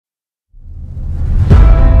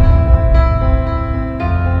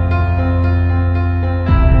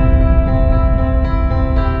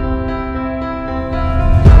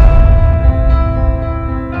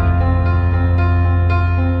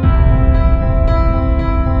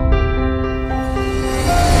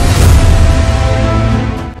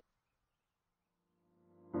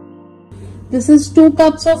This is 2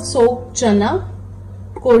 cups of soaked chana,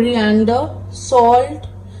 coriander, salt,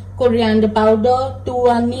 coriander powder, 2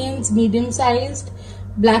 onions medium sized,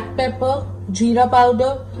 black pepper, jeera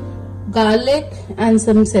powder, garlic and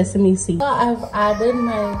some sesame seeds. I've added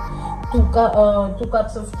my 2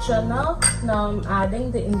 cups of chana. Now I'm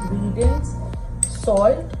adding the ingredients: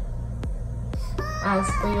 salt as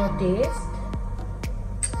per your taste,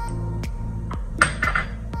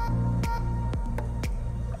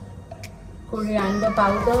 coriander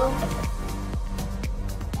powder,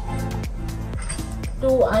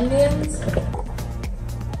 2 onions,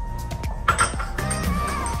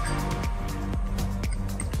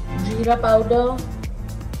 jeera powder,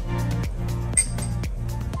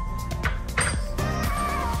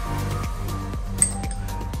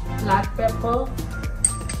 black pepper,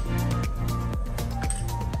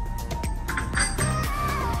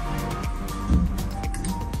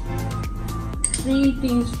 three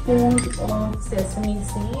teaspoons of sesame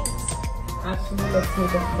seeds. Actually, let's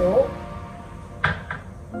make it 4.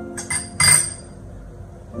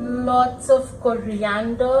 Lots of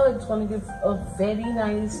coriander, it's going to give a very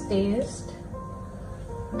nice taste,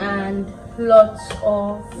 and lots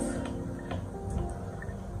of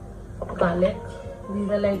garlic. These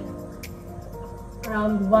are like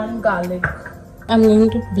around 1 garlic. I'm going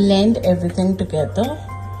to blend everything together.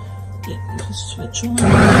 Just switch on.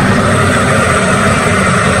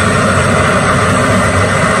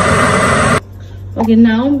 Okay,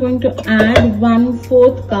 now I'm going to add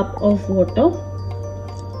 1/4 cup of water.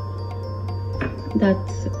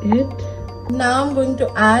 That's it. Now I'm going to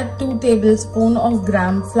add 2 tablespoons of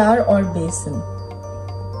gram flour or besan.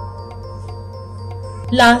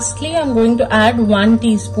 Lastly, I'm going to add 1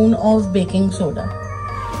 teaspoon of baking soda.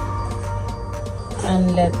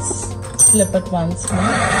 And let's flip it once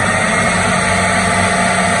more.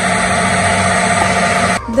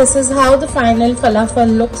 This is how the final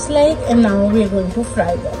falafel looks like, and now we're going to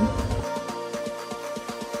fry them.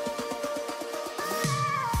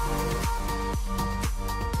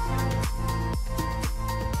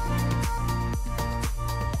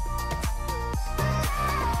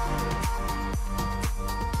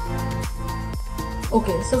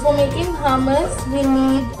 Okay, so for making hummus, we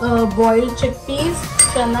need boiled chickpeas,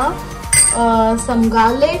 chana, some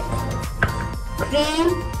garlic,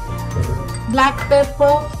 cream, black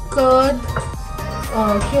pepper, curd,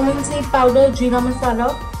 cumin seed powder, jeera masala,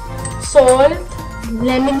 salt,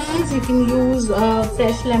 lemonade, you can use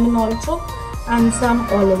fresh lemon also, and some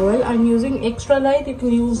olive oil. I'm using extra light, you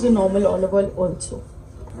can use the normal olive oil also.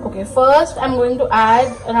 Okay, first I'm going to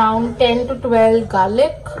add around 10 to 12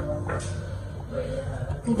 garlic.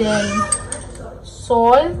 Then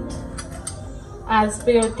salt as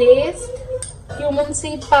per your taste, cumin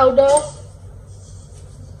seed powder,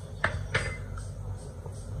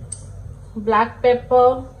 black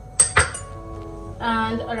pepper,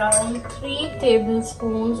 and around 3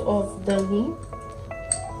 tablespoons of dahi,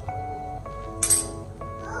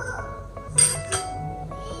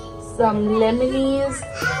 some lemonade,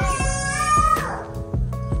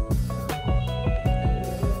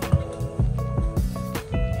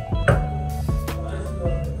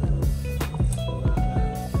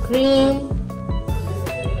 cream,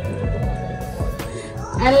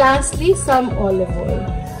 and lastly some olive oil.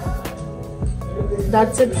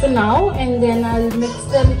 That's it for now, and then I'll mix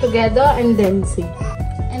them together and then see.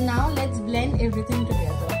 And now let's blend everything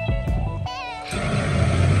together.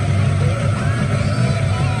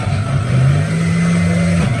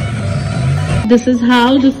 This is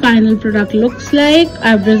how the final product looks like.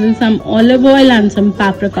 I've drizzled some olive oil and some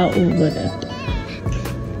paprika over it.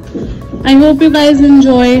 I hope you guys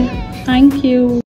enjoy. Thank you.